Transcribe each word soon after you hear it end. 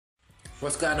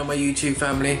What's going on my YouTube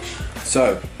family?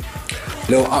 So,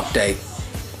 little update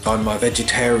on my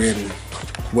vegetarian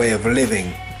way of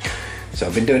living. So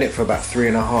I've been doing it for about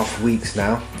 3.5 weeks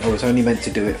now. I was only meant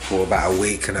to do it for about a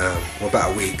week,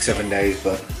 7 days,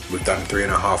 but we've done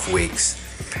 3.5 weeks.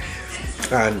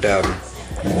 And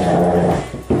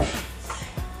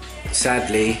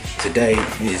sadly, today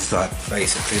is like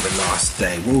basically the last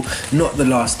day. Well, not the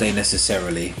last day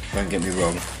necessarily, don't get me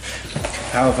wrong.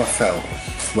 How have I felt?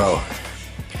 Well,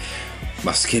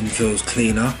 my skin feels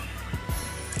cleaner.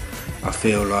 I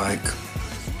feel like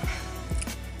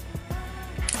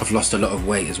I've lost a lot of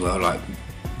weight as well, like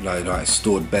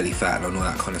stored belly fat and all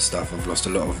that kind of stuff. I've lost a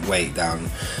lot of weight down,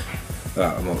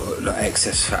 like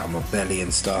excess fat on my belly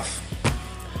and stuff.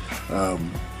 I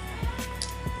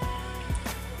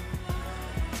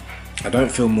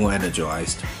don't feel more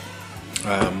energized.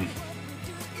 I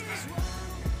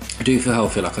do feel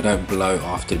healthy, like I don't bloat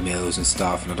after meals and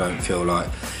stuff, and I don't feel like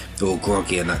all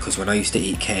groggy and that, because when I used to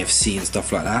eat KFC and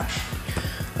stuff like that,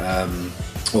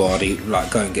 or I'd eat,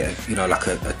 like, go and get like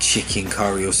a chicken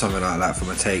curry or something like that from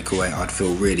a takeaway, I'd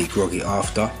feel really groggy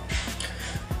after.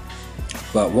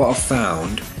 But what I've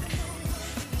found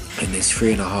in this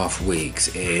 3.5 weeks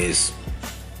is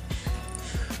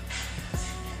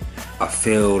I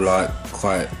feel like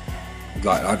I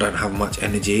don't have much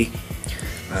energy,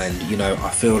 and I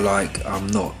feel like I'm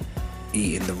not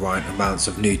eating the right amounts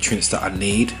of nutrients that I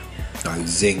need, like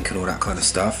zinc and all that kind of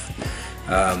stuff.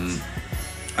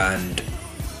 And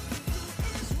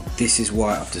this is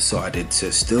why I've decided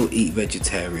to still eat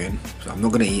vegetarian. So I'm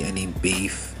not going to eat any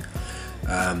beef,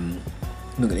 I'm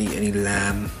not going to eat any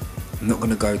lamb, I'm not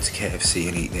going to go to KFC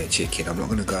and eat their chicken, I'm not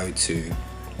going to go to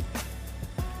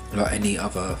like any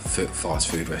other fast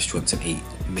food restaurants and eat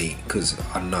meat, because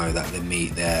I know that the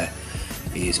meat there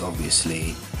is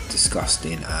obviously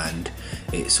disgusting and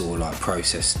it's all like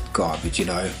processed garbage,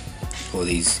 all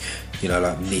these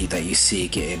like meat that you see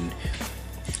getting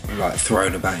like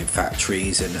thrown about in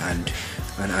factories, and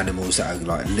animals that are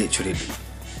like literally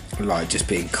like just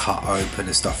being cut open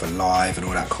and stuff alive and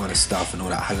all that kind of stuff, and all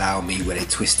that halal meat where they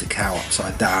twist the cow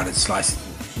upside down and slice it.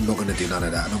 I'm not going to do none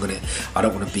of that. I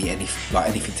don't want to be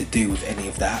anything to do with any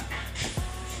of that.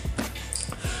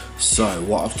 So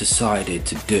what I've decided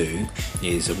to do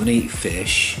is I'm going to eat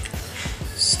fish,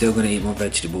 still going to eat my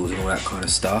vegetables and all that kind of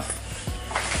stuff.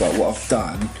 But what I've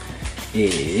done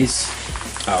is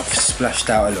I've splashed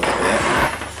out a little bit,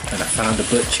 and I found a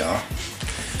butcher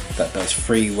that does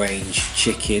free range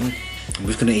chicken. I'm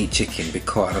just going to eat chicken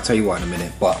because, and I'll tell you why in a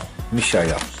minute, but let me show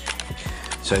you.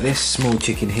 So this small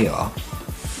chicken here,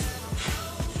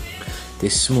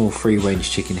 this small free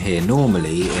range chicken here,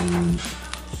 normally in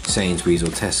Sainsbury's or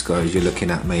Tesco's you're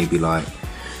looking at maybe like,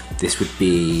 this would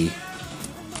be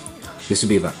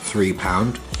about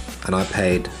 £3, and I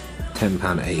paid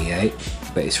 £10.88,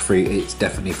 but it's free. It's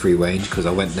definitely free range because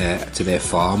I went there to their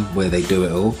farm where they do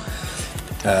it all.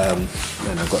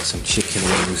 And I've got some chicken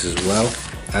wings as well.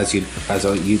 As you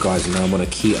guys know, I'm on a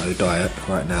keto diet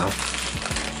right now.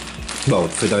 Well,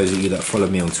 for those of you that follow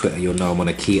me on Twitter, you'll know I'm on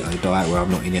a keto diet where I'm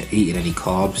not eating any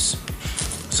carbs.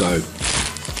 So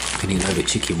I can eat a load of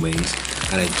chicken wings,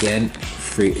 and again,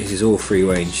 this is all free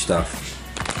range stuff.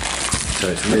 So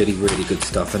it's really, really good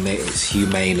stuff, and it's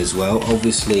humane as well.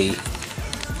 Obviously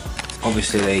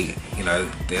they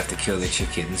have to kill their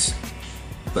chickens,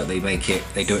 but they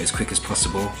do it as quick as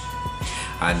possible,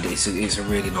 and it's a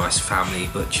really nice family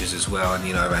butchers as well, and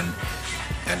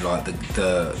and like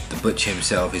the butcher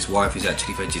himself, his wife is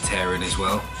actually vegetarian as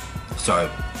well. So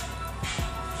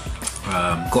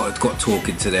got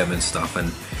talking to them and stuff,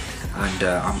 and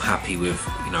I'm happy with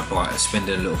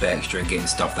spending a little bit extra and getting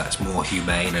stuff that's more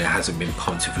humane and it hasn't been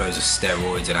pumped with loads of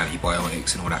steroids and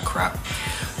antibiotics and all that crap.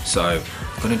 So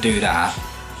I'm gonna do that.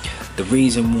 The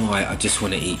reason why I just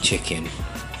want to eat chicken,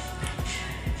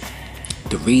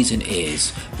 the reason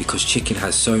is because chicken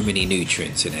has so many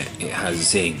nutrients in it. It has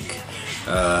zinc,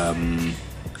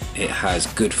 it has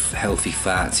good healthy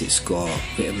fats, it's got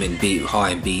vitamin B,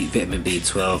 high in vitamin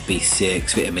B12,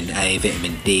 B6, vitamin A,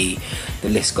 vitamin D, the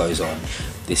list goes on.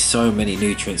 There's so many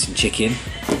nutrients in chicken,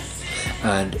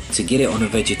 and to get it on a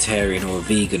vegetarian or a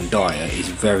vegan diet is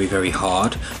very, very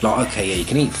hard. Like, okay, yeah, you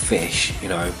can eat fish,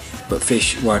 but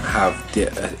fish won't have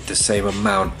the same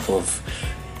amount of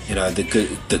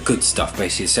the good stuff,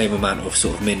 basically the same amount of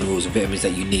sort of minerals and vitamins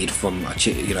that you need from that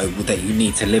you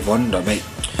need to live on.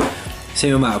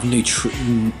 Same amount of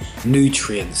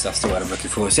nutrients, that's the word I'm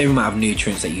looking for. Same amount of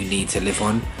nutrients that you need to live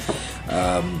on.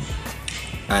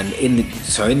 And in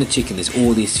the chicken there's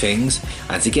all these things,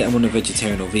 and to get them on a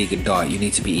vegetarian or vegan diet you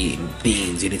need to be eating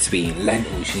beans, you need to be eating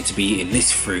lentils, you need to be eating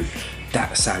this fruit,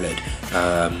 that salad,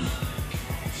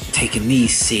 taking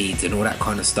these seeds and all that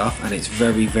kind of stuff, and it's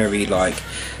very, very like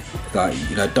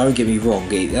you know, don't get me wrong,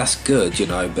 that's good, you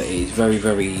know, but it's very,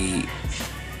 very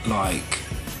like,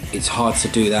 it's hard to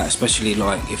do that, especially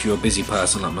like if you're a busy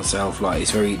person like myself. Like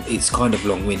it's kind of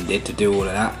long-winded to do all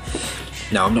of that.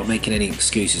 Now I'm not making any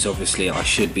excuses, obviously I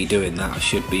should be doing that,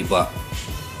 but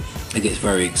it gets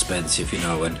very expensive, you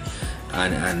know, and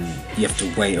you have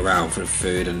to wait around for the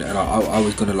food, and I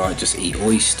was gonna like just eat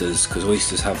oysters, because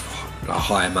oysters have a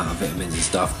high amount of vitamins and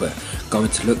stuff, but going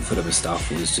to look for them and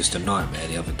stuff was just a nightmare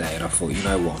the other day. And I thought, you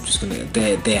know what, I'm just gonna,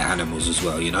 they're animals as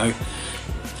well, you know,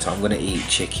 so I'm gonna eat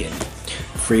chicken,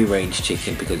 free range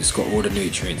chicken, because it's got all the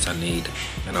nutrients I need,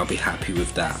 and I'll be happy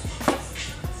with that.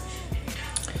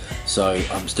 So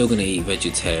I'm still gonna eat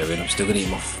vegetarian, I'm still gonna eat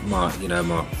my you know,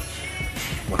 my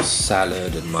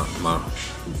salad and my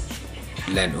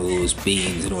lentils,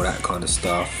 beans and all that kind of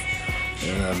stuff.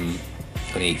 I'm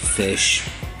gonna eat fish,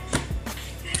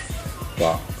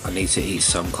 but I need to eat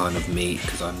some kind of meat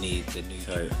because I need the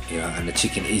you know, and the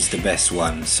chicken is the best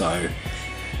one. So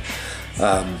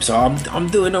I'm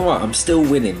doing alright. I'm still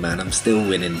winning, man. I'm still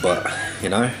winning, but you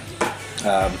know.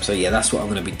 So yeah, that's what I'm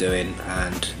gonna be doing,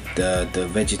 and the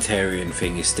vegetarian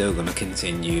thing is still gonna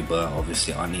continue, but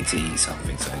obviously I need to eat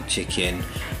something, so chicken.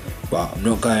 But I'm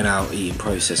not going out eating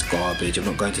processed garbage, I'm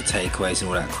not going to takeaways and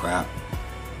all that crap.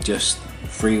 Just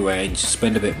free range,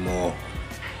 spend a bit more,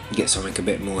 get something a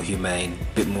bit more humane,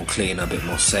 a bit more cleaner, a bit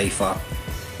more safer.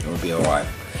 It'll be alright.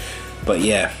 But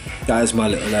yeah, that is my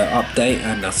little update,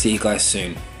 and I'll see you guys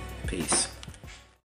soon. Peace.